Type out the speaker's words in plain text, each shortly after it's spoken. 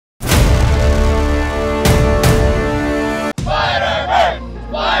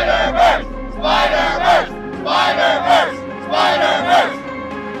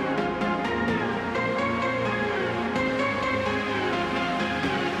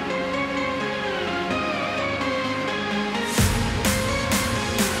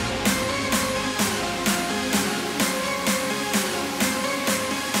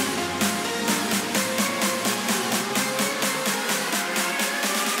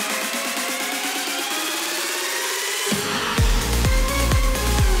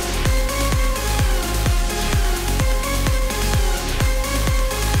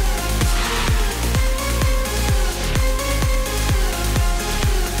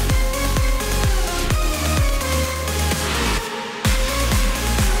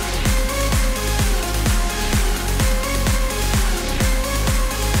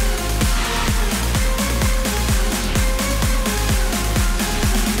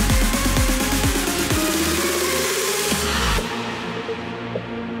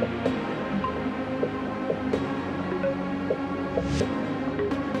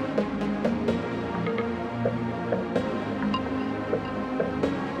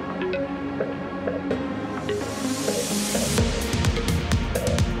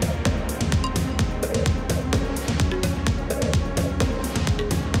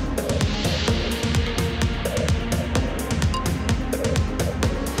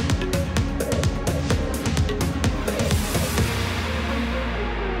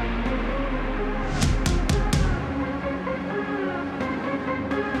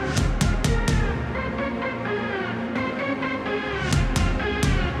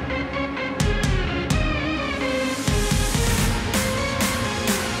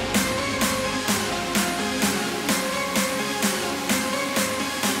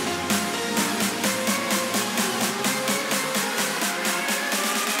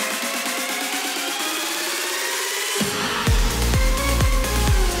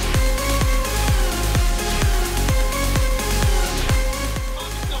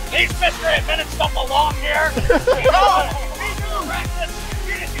mystery minutes don't belong here. You know, he's doing reckless.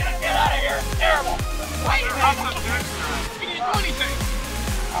 You're just gonna get out of here. It's terrible. Wait a minute. You didn't do anything.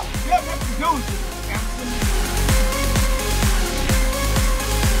 You have nothing to do with it.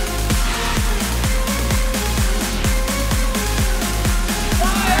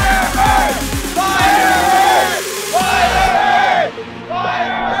 Spiderman! Spiderman! Spiderman!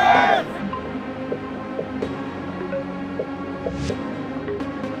 Spiderman!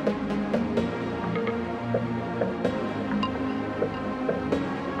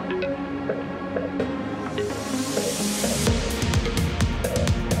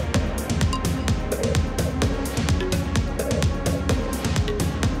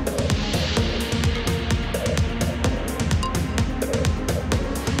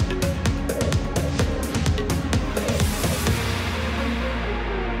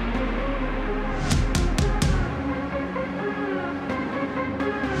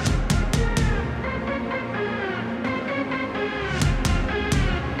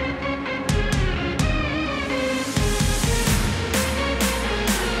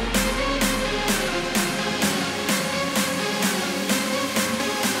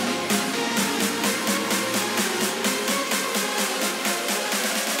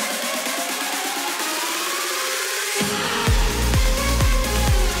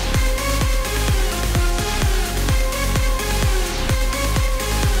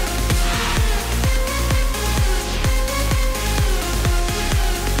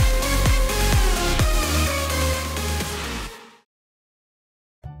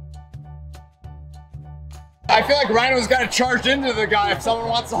 I feel like Rhino's got to charge into the guy if someone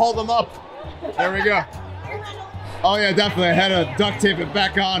wants to hold him up. There we go. Oh yeah, definitely. I had to duct tape it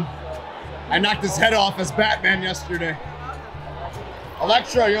back on. I knocked his head off as Batman yesterday.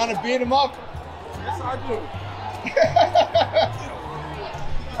 Electro, you want to beat him up? Yes, I do.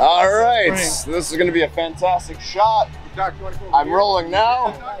 All right, so this is going to be a fantastic shot. I'm rolling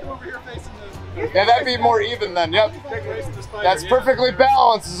now. Yeah, that'd be more even then, yep. That's perfectly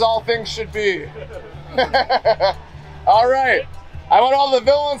balanced as all things should be. All right, I want all the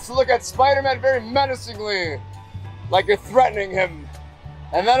villains to look at Spider-Man very menacingly, like you're threatening him.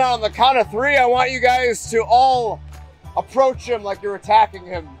 And then on the count of 3, I want you guys to all approach him like you're attacking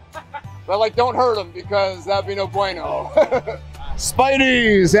him. But like, don't hurt him because that'd be no bueno.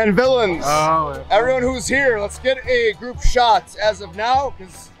 Spideys and villains. Oh, everyone who's here, let's get a group shot as of now,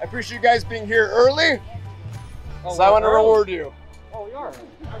 because I appreciate you guys being here early. So I want to reward you. Oh, you are.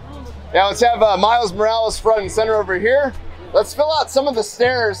 Yeah, let's have Miles Morales front and center over here. Let's fill out some of the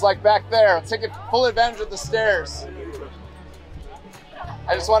stairs like back there. Let's take full advantage of the stairs.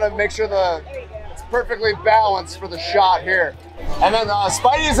 I just want to make sure it's perfectly balanced for the shot here. And then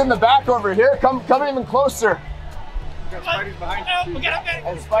Spidey's in the back over here. Come even closer. Spidey's behind you.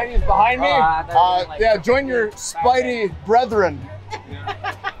 And Spidey's behind me. Yeah, join your Spidey brethren.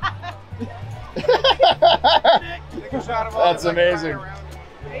 That's amazing.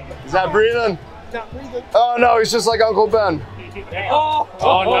 Is that breathing? Not breathing. Oh no, he's just like Uncle Ben. Oh,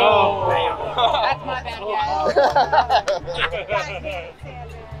 no. That's my bad, guys.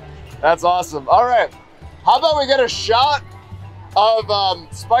 That's awesome. All right, how about we get a shot of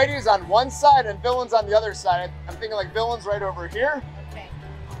Spidey's on one side and villains on the other side. I'm thinking like villains right over here.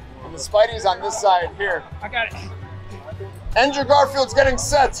 And the Spidey's on this side here. I got it. Andrew Garfield's getting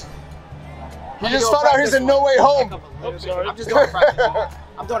set. He just found out he's in No Way Home. Oh, sorry. I'm just doing practice.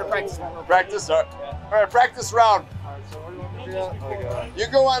 I'm doing a practice. Practice, all right, practice round. You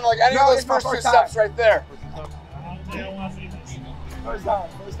go on like any of those first 2 steps right there. First down,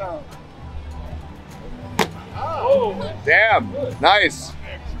 first down. Oh, damn, nice.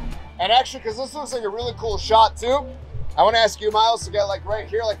 And actually, because this looks like a really cool shot too, I want to ask you, Miles, to get like right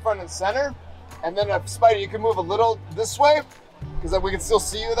here, like front and center. And then Spidey, you can move a little this way, because then we can still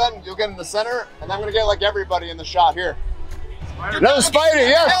see you then. You'll get in the center, and I'm going to get like everybody in the shot here. No, Spidey,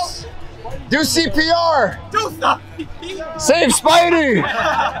 yes! Do CPR! Do something! Save Spidey!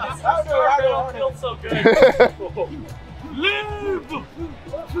 I feel so good.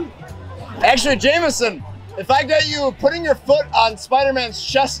 Actually, Jameson, if I get you putting your foot on Spider-Man's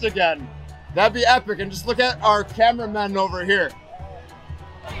chest again, that'd be epic. And just look at our cameraman over here.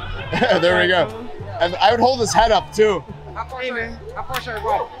 There we go. And I would hold his head up too. How far should I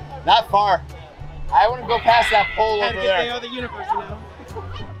go? Not far. I wouldn't go past that pole over there. The other universe, you know?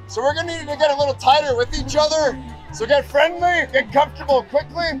 So we're gonna need to get a little tighter with each other. So get friendly, get comfortable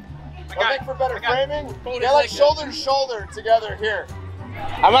quickly. It'll make for better framing. Get like shoulder to shoulder together here.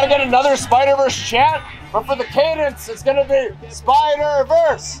 I'm gonna get another Spiderverse chant, but for the cadence, it's gonna be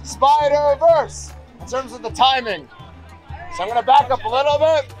Spiderverse, Spiderverse, in terms of the timing. So I'm gonna back up a little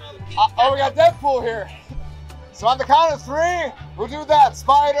bit. Oh, we got Deadpool here. So on the count of 3, we'll do that.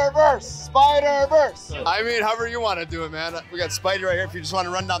 Spiderverse, Spiderverse. I mean, however you want to do it, man. We got Spidey right here. If you just want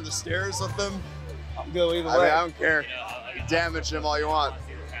to run down the stairs with him, I'm good either way. I mean, I don't care. Damage him all you want.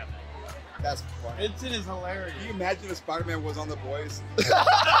 That's funny. Vincent is hilarious. Can you imagine if Spider-Man was on The Boys?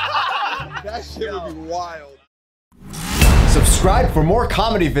 That shit would be wild. Subscribe for more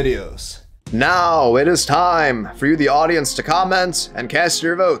comedy videos. Now it is time for you, the audience, to comment and cast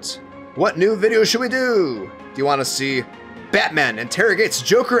your vote. What new video should we do? Do you want to see Batman interrogates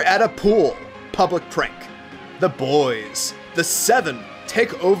Joker at a pool? Public prank. The Boys. The 7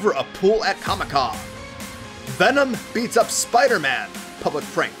 take over a pool at Comic-Con. Venom beats up Spider-Man. Public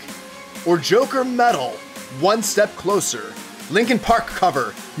prank. Or Joker Metal. One Step Closer. Linkin Park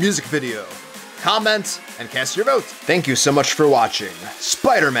cover. Music video. Comment and cast your vote. Thank you so much for watching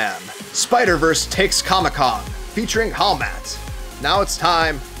Spider-Man Spiderverse Takes Comic-Con featuring Hallmat. Now it's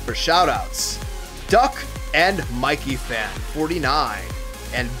time for shoutouts. Duck and Mikey Fan 49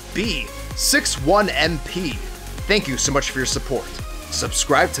 and B61MP. Thank you so much for your support.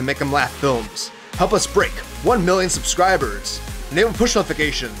 Subscribe to Make 'em Laugh Films. Help us break 1 million subscribers. Enable push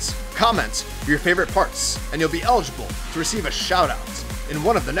notifications. Comment your favorite parts, and you'll be eligible to receive a shout out in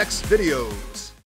one of the next videos.